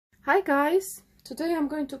Hi guys, today I'm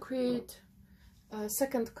going to create a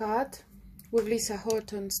second card with Lisa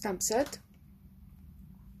Horton stamp set.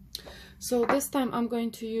 So this time I'm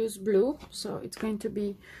going to use blue, so it's going to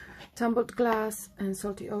be tumbled glass and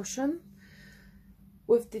salty ocean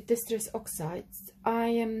with the distress oxides. I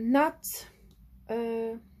am not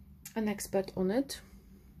an expert on it,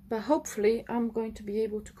 but hopefully I'm going to be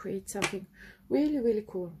able to create something really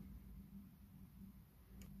cool.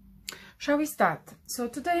 Shall we start? So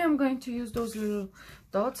today I'm going to use those little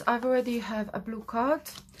dots. I've already have a blue card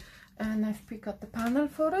and I've pre-cut the panel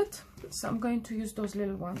for it, so I'm going to use those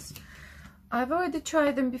little ones. I've already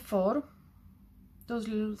tried them before, those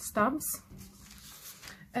little stamps,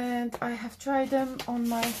 and I have tried them on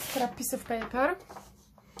my scrap piece of paper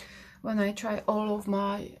when I try all of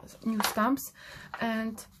my new stamps,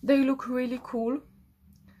 and they look really cool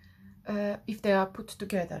if they are put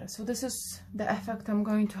together. So this is the effect I'm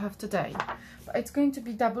going to have today, but it's going to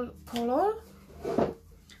be double color.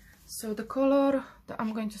 So the color that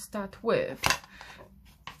I'm going to start with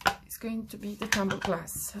is going to be the tumbled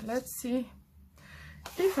glass. Let's see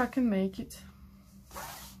if I can make it.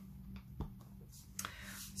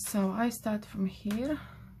 So I start from here.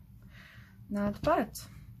 Not bad.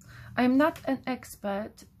 I'm not an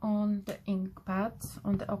expert on the ink pads,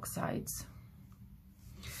 on the oxides.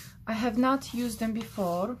 I have not used them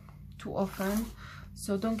before too often,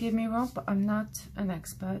 so don't get me wrong, but I'm not an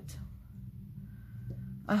expert.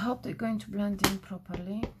 I hope they're going to blend in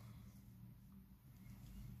properly.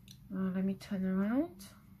 Let me turn around.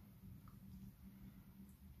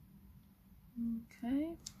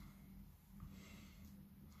 Okay.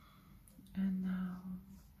 And now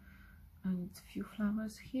I need a few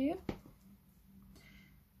flowers here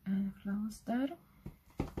and flowers there.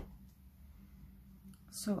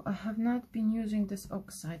 So I have not been using these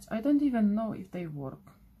oxides. I don't even know if they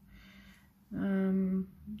work.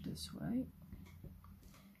 This way.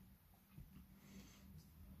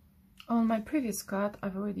 On my previous card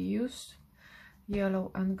I've already used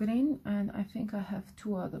yellow and green, and I think I have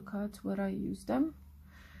two other cards where I use them.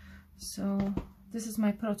 So this is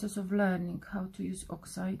my process of learning how to use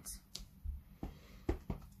oxides.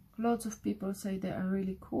 Lots of people say they are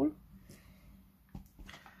really cool,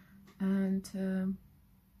 and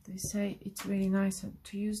they say it's really nice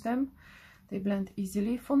to use them. They blend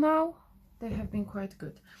easily. For now they have been quite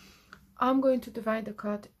good. I'm going to divide the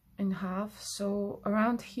card in half, so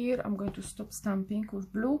around here I'm going to stop stamping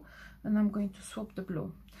with blue and I'm going to swap the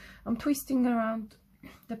blue. I'm twisting around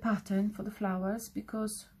the pattern for the flowers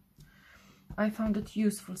because I found it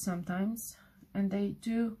useful sometimes, and they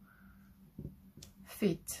do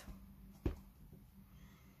fit.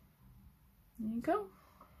 There you go.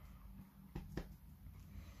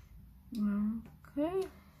 Okay.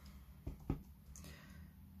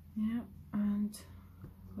 Yeah, and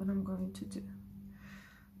what I'm going to do,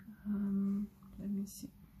 let me see,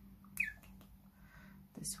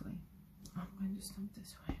 this way. I'm going to stamp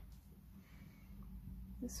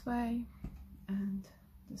this way, and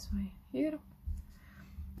this way here.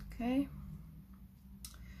 Okay,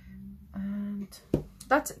 and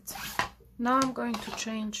that's it. Now I'm going to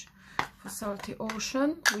change for salty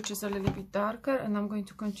ocean, which is a little bit darker, and I'm going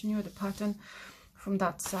to continue the pattern from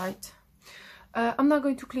that side. I'm not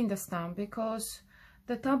going to clean the stamp because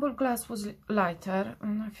the tumbled glass was lighter,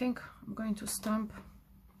 and I think I'm going to stamp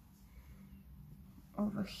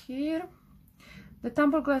over here. The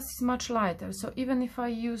tumbled glass is much lighter, so even if I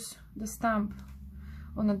use the stamp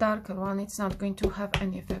on a darker one, it's not going to have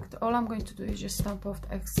any effect. All I'm going to do is just stamp off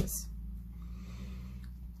the excess.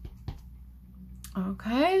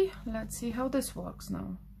 Okay, let's see how this works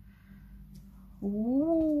now.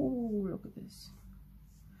 Ooh, look at this.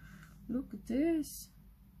 Look at this.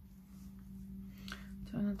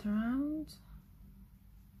 Turn it around.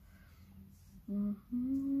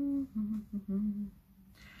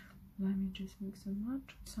 Let me just mix and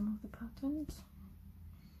match some of the patterns.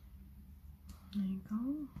 There you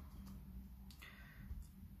go.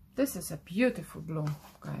 This is a beautiful blue,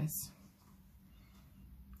 guys.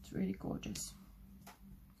 It's really gorgeous.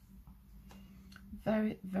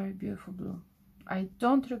 Very beautiful blue. I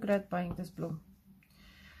don't regret buying this blue.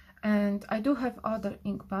 And I do have other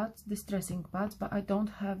ink pads, distress ink pads, but I don't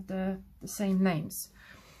have the same names.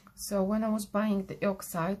 So when I was buying the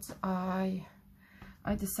oxides, I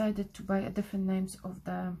decided to buy a different names of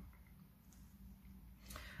the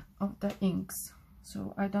inks.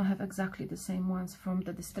 So I don't have exactly the same ones from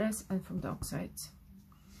the distress and from the oxides.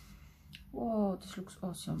 Whoa, this looks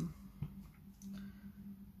awesome.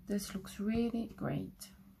 This looks really great.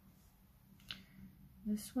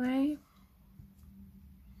 This way,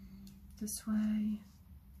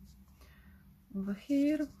 over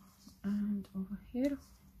here, And over here,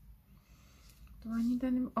 do I need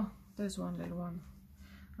any? Oh, there's one little one.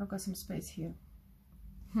 I've got some space here.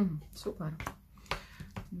 Super.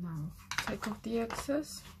 Now take off the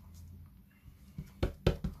excess.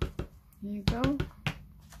 Here you go.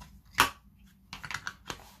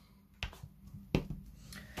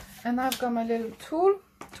 And I've got my little tool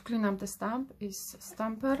to clean up the stamp. Is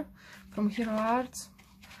Stamper from Hero Arts.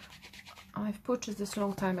 I've purchased this a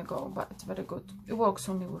long time ago, but it's very good. It works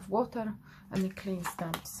only with water and it cleans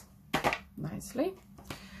stamps nicely.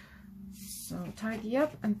 So tidy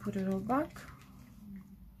up and put it all back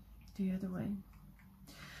the other way.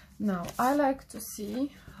 Now I like to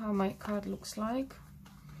see how my card looks like.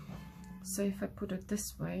 So if I put it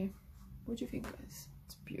this way, what do you think, guys?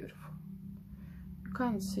 It's beautiful. You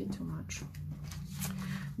can't see too much.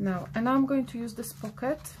 Now, and I'm going to use this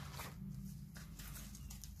pocket.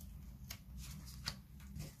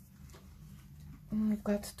 I've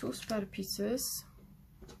got 2 spare pieces,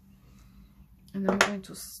 and I'm going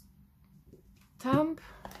to stamp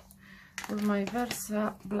with my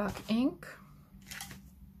Versa black ink.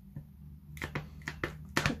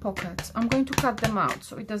 2 pockets. I'm going to cut them out,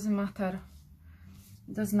 so it doesn't matter.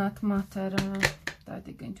 It does not matter that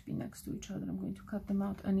they're going to be next to each other. I'm going to cut them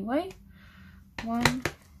out anyway. 1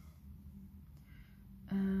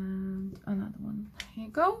 and another one. Here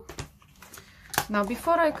you go. Now,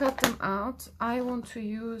 before I cut them out, I want to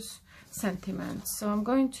use sentiments. So I'm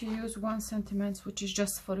going to use 1 sentiment, which is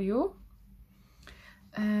just for you.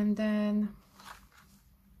 And then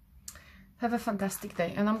have a fantastic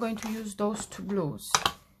day. And I'm going to use those 2 blues.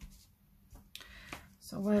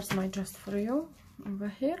 So where's my just for you? Over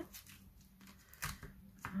here.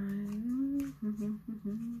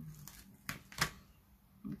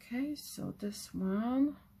 Okay, so this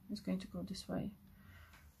one is going to go this way.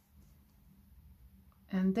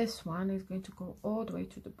 And this one is going to go all the way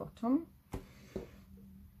to the bottom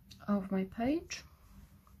of my page.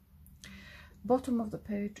 Bottom of the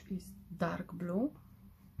page is dark blue.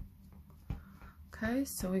 Okay,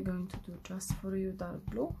 so we're going to do just for you dark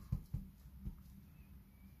blue.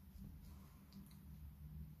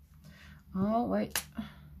 Oh wait,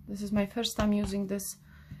 this is my first time using this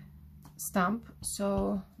stamp,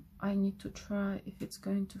 so I need to try if it's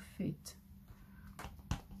going to fit.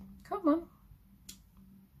 Come on.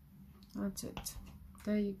 That's it.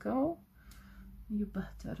 There you go. You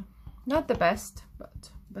better. Not the best, but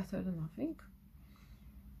better than nothing.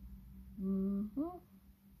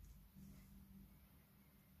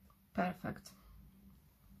 Perfect.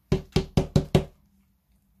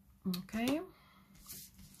 Okay.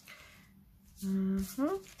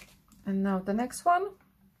 And now the next one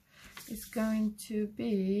is going to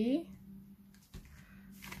be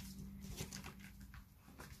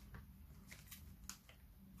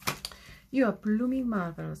You Are Blooming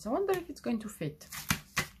Marvelous. I wonder if it's going to fit.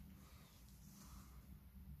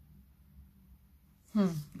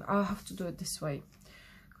 I'll have to do it this way,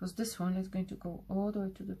 because this one is going to go all the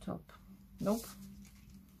way to the top. Nope.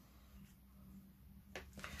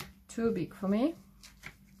 Too big for me.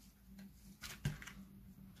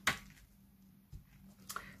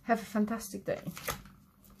 Have a fantastic day.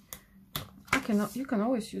 You can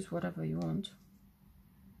always use whatever you want.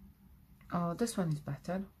 Oh, this one is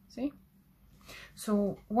better. See?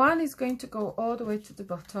 So one is going to go all the way to the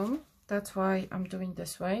bottom. That's why I'm doing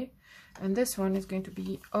this way. And this one is going to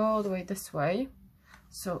be all the way this way.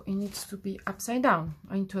 So it needs to be upside down.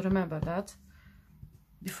 I need to remember that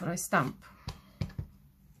before I stamp.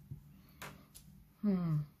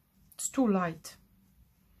 It's too light.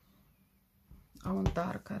 I want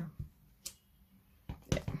darker.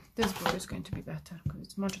 Yeah, this blue is going to be better because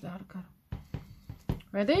it's much darker.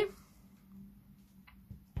 Ready?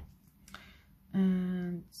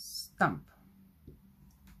 And stamp.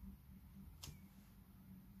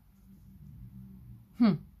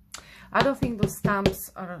 I don't think those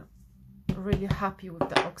stamps are really happy with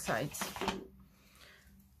the oxides.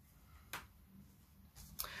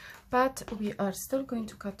 But we are still going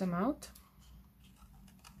to cut them out.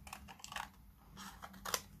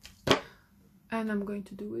 And I'm going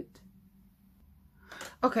to do it.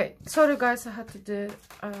 Okay, sorry guys, I had to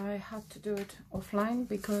do it offline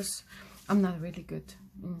because I'm not really good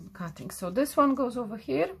in cutting. So this one goes over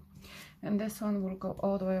here and this one will go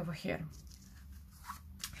all the way over here.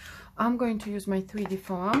 I'm going to use my 3D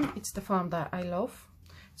foam. It's the foam that I love.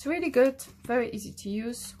 It's really good, very easy to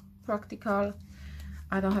use, practical.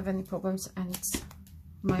 I don't have any problems and it's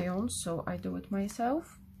my own, so I do it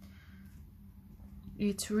myself.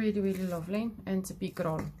 It's really, really lovely and it's a big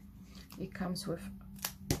roll. It comes with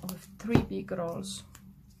 3 big rolls.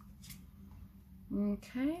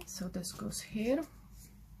 Okay, so this goes here.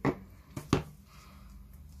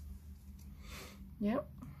 Yeah,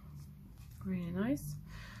 really nice.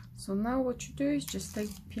 So now what you do is just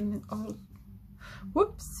take peeling all.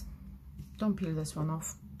 Whoops, don't peel this one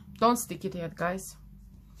off. Don't stick it yet, guys.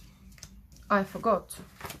 I forgot.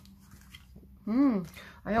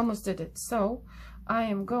 I almost did it. So I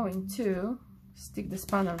am going to stick this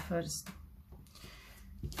panel first.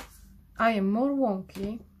 I am more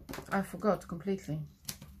wonky. I forgot completely.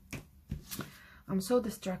 I'm so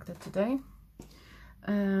distracted today.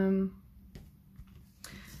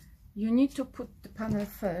 You need to put the panel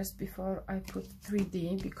first before I put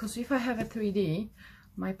 3D, because if I have a 3D,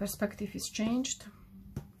 my perspective is changed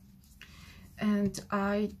and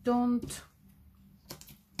I don't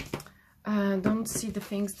see the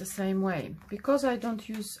things the same way. Because I don't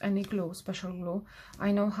use any glue, special glue,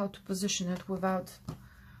 I know how to position it without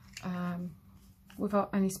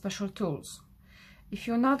any special tools. If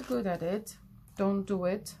you're not good at it, don't do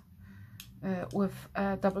it with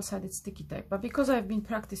a double-sided sticky tape. But because I've been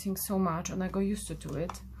practicing so much and I got used to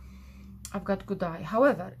it, I've got good eye.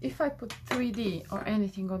 However, if I put 3D or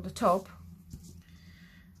anything on the top,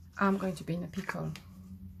 I'm going to be in a pickle.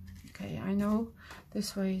 Okay, I know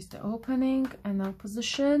this way is the opening, and now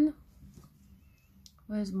position.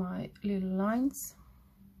 Where's my little lines?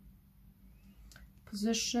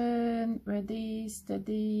 Position, ready,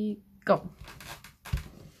 steady, go.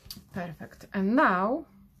 Perfect. And now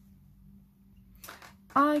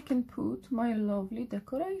I can put my lovely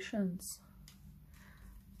decorations.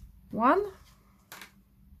 One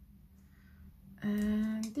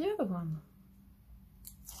and the other one.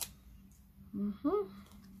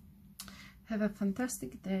 Have a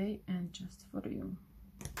fantastic day, and just for you.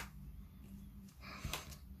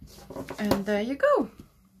 And there you go.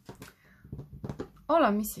 All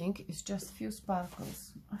I'm missing is just a few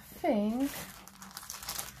sparkles. I think,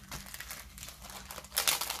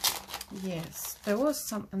 yes, there was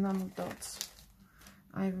some enamel dots,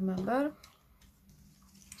 I remember.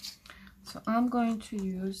 So I'm going to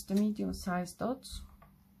use the medium-sized dots,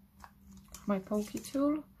 my pokey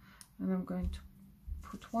tool, and I'm going to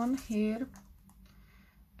put one here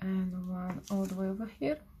and one all the way over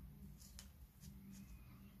here,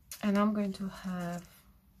 and I'm going to have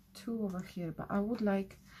two over here, but I would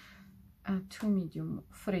like two medium,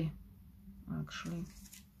 three actually.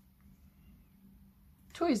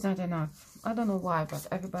 Two is not enough. I don't know why, but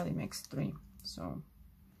everybody makes three. So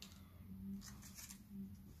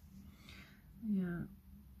yeah,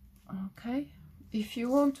 okay. If you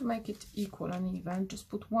want to make it equal and even, just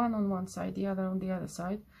put one on one side, the other on the other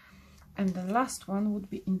side, and the last one would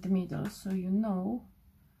be in the middle, so you know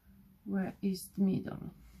where is the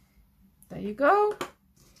middle. There you go.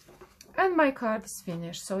 And my card is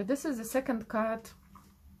finished. So this is the second card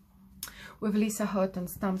with Lisa Horton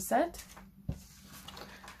stamp set.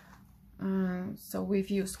 So we've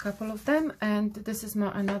used a couple of them, and this is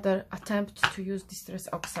my another attempt to use distress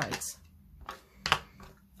oxides.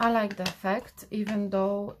 I like the effect, even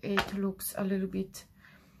though it looks a little bit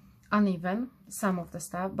uneven, some of the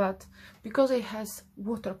stuff, but because it has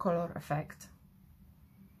watercolor effect,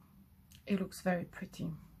 it looks very pretty.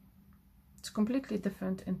 It's completely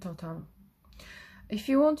different in total. If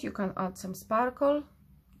you want, you can add some sparkle.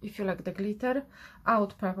 If you like the glitter, I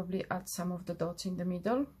would probably add some of the dots in the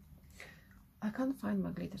middle. I can't find my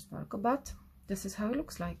glitter sparkle, but this is how it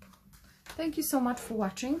looks like. Thank you so much for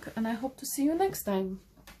watching, and I hope to see you next time.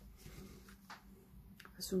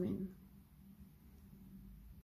 Zoom in.